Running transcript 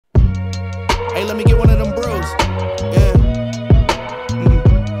Hey, let me get one of them brews. Yeah.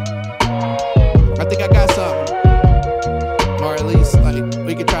 I think I got something. Or at least, like,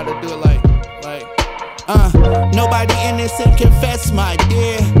 we could try to do it like. Nobody innocent, confess, my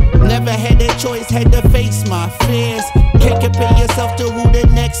dear. Never had that choice, had to face my fears. Can't compare yourself to who the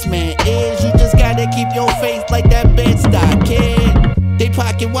next man is. You just gotta keep your faith like that Bed-Stuy kid. They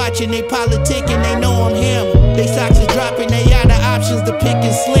pocket watching, they politicking, they know I'm him. They socks is dropping, they out of options, the pick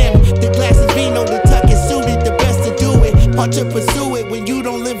is slim. The glass is vino, the tuck is suited, the best to do it. Hard to pursue it when you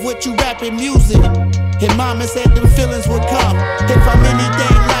don't live what you rapping music. And mama said them feelings would come. If I'm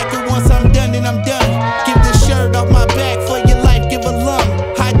anything like it, once I'm done, then I'm done. Give the shirt off my back for your life, give a lung.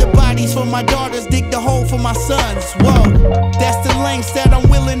 Hide the bodies for my daughters, dig the hole for my sons. Whoa, that's the lengths that I'm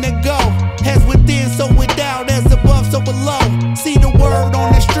willing to go. As within, so without, as above, so below. See, the word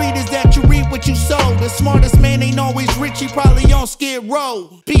on the street is that you reap what you sow. The smartest man ain't always rich, he probably on Skid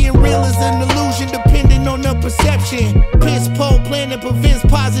Row. Being real is an illusion depending on the perception. Piss pole planning prevents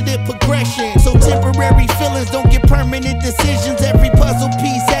positive progression. So temporary feelings don't get permanent decisions. Every puzzle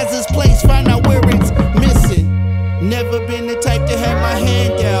piece has its place, find out where it's missing. Never been the type to have my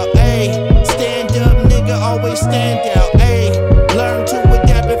hand out, ayy. Stand up, nigga, always stand out, ayy. Learn to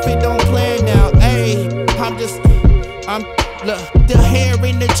adapt if it don't plan out, ayy. Look, the hair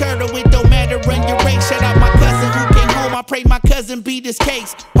in the turtle, it don't matter, run your race. Shout out my cousin who came home, I pray my cousin beat his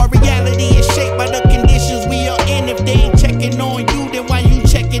case. Our reality is shaped by the conditions we are in. If they ain't checking on you, then why you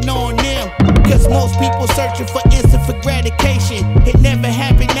checking on them? Cause most people searching for instant for gratification. It never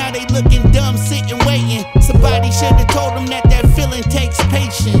happened, now they looking dumb, sitting waiting. Somebody should've told them that that feeling takes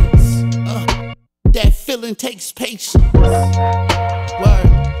patience. That feeling takes patience. Word.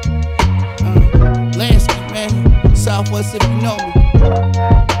 Lanksy, man. Southwest, if you know me.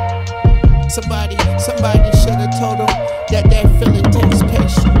 Somebody should've told them that that feeling takes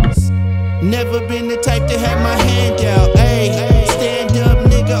patience. Never been the type to have my hand out, ayy. Stand up,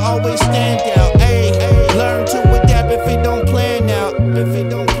 nigga, always stand out, ayy. Learn to adapt if it don't plan out. If it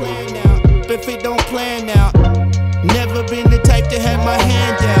don't plan out. If it don't plan out. Never been the type to have my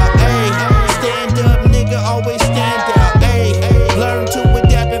hand out, ayy. Stand up, nigga, always stand out, ayy. Learn to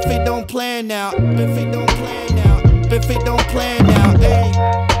adapt if it don't plan out.